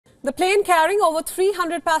The plane carrying over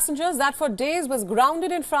 300 passengers that for days was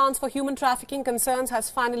grounded in France for human trafficking concerns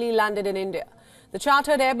has finally landed in India. The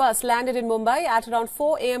chartered Airbus landed in Mumbai at around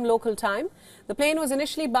 4 a.m. local time. The plane was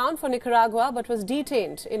initially bound for Nicaragua but was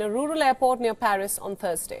detained in a rural airport near Paris on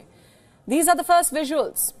Thursday. These are the first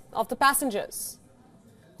visuals of the passengers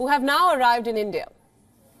who have now arrived in India.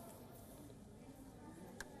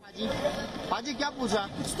 पाजी क्या पूछा?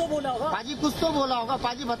 कुछ तो बोला होगा। पाजी कुछ तो बोला होगा।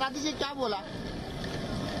 पाजी बता दीजिए क्या बोला?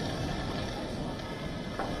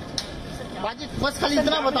 पाजी बस खाली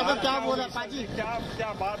इतना बता दो क्या बोला पाजी?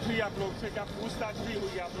 क्या बात हुई आप लोग से? क्या पूछताछ भी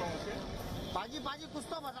हुई आप लोगों से? पाजी कुछ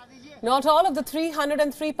तो बता दीजिए। Not all of the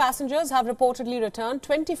 303 passengers have reportedly returned.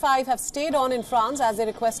 25 have stayed on in France as they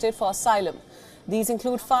requested for asylum. These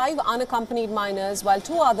include 5 unaccompanied minors, while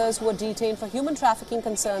 2 others who were detained for human trafficking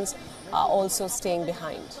concerns are also staying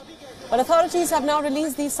behind. But authorities have now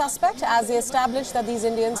released these suspects as they established that these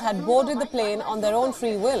Indians had boarded the plane on their own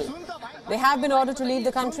free will. They have been ordered to leave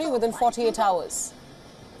the country within 48 hours.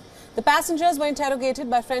 The passengers were interrogated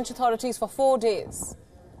by French authorities for 4 days.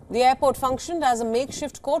 The airport functioned as a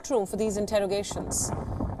makeshift courtroom for these interrogations.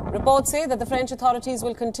 Reports say that the French authorities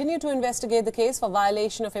will continue to investigate the case for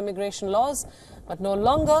violation of immigration laws, but no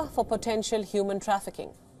longer for potential human trafficking.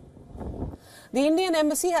 The Indian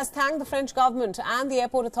embassy has thanked the French government and the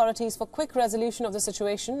airport authorities for quick resolution of the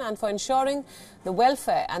situation and for ensuring the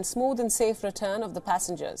welfare and smooth and safe return of the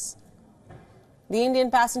passengers. The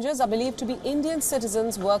Indian passengers are believed to be Indian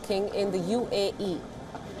citizens working in the UAE.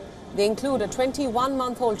 They include a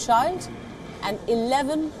 21-month-old child and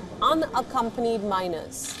 11 unaccompanied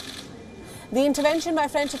minors. The intervention by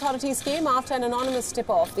French authorities came after an anonymous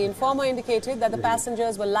tip-off. The informer indicated that the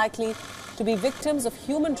passengers were likely to be victims of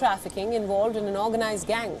human trafficking involved in an organized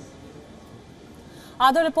gang.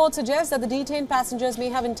 Other reports suggest that the detained passengers may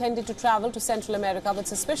have intended to travel to Central America with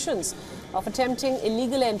suspicions of attempting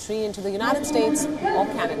illegal entry into the United States or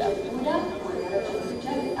Canada.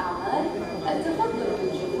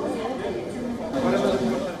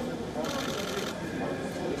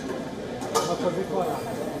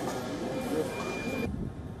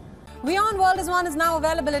 WION World is now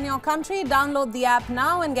available in your country. Download the app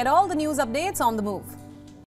now and get all the news updates on the move.